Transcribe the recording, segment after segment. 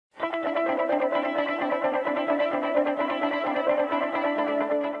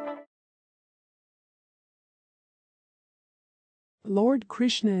Lord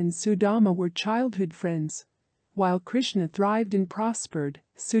Krishna and Sudama were childhood friends. While Krishna thrived and prospered,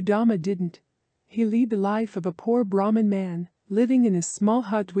 Sudama didn't. He led the life of a poor Brahmin man, living in a small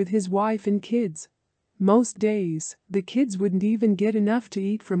hut with his wife and kids. Most days, the kids wouldn't even get enough to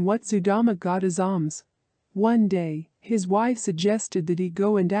eat from what Sudama got as alms. One day, his wife suggested that he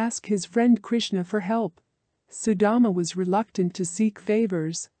go and ask his friend Krishna for help. Sudama was reluctant to seek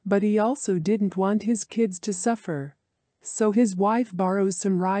favors, but he also didn't want his kids to suffer. So his wife borrowed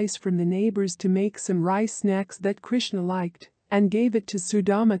some rice from the neighbors to make some rice snacks that Krishna liked, and gave it to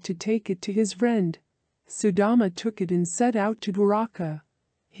Sudama to take it to his friend. Sudama took it and set out to Dwaraka.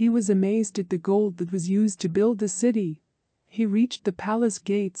 He was amazed at the gold that was used to build the city. He reached the palace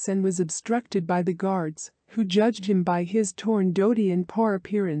gates and was obstructed by the guards, who judged him by his torn dhoti and poor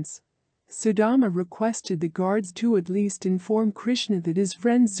appearance. Sudama requested the guards to at least inform Krishna that his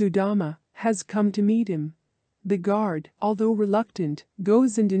friend Sudama has come to meet him. The guard, although reluctant,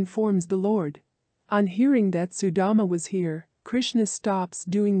 goes and informs the Lord. On hearing that Sudama was here, Krishna stops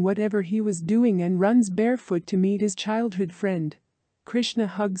doing whatever he was doing and runs barefoot to meet his childhood friend. Krishna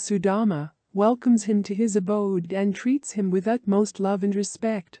hugs Sudama, welcomes him to his abode and treats him with utmost love and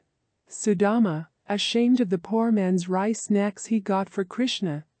respect. Sudama, ashamed of the poor man's rice snacks he got for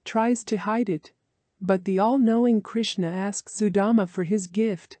Krishna, tries to hide it. But the all-knowing Krishna asks Sudama for his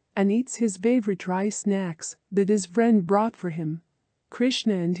gift and eats his favorite rice snacks that his friend brought for him.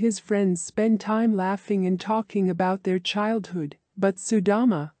 Krishna and his friends spend time laughing and talking about their childhood, but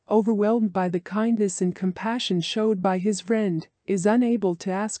Sudama, overwhelmed by the kindness and compassion showed by his friend, is unable to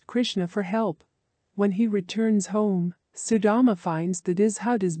ask Krishna for help. When he returns home, Sudama finds that his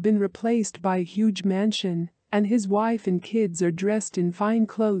hut has been replaced by a huge mansion, and his wife and kids are dressed in fine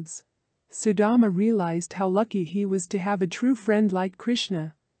clothes. Sudama realized how lucky he was to have a true friend like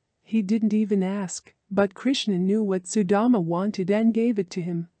Krishna. He didn't even ask, but Krishna knew what Sudama wanted and gave it to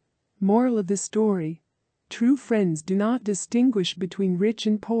him. Moral of the story: true friends do not distinguish between rich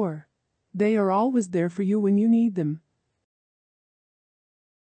and poor. They are always there for you when you need them.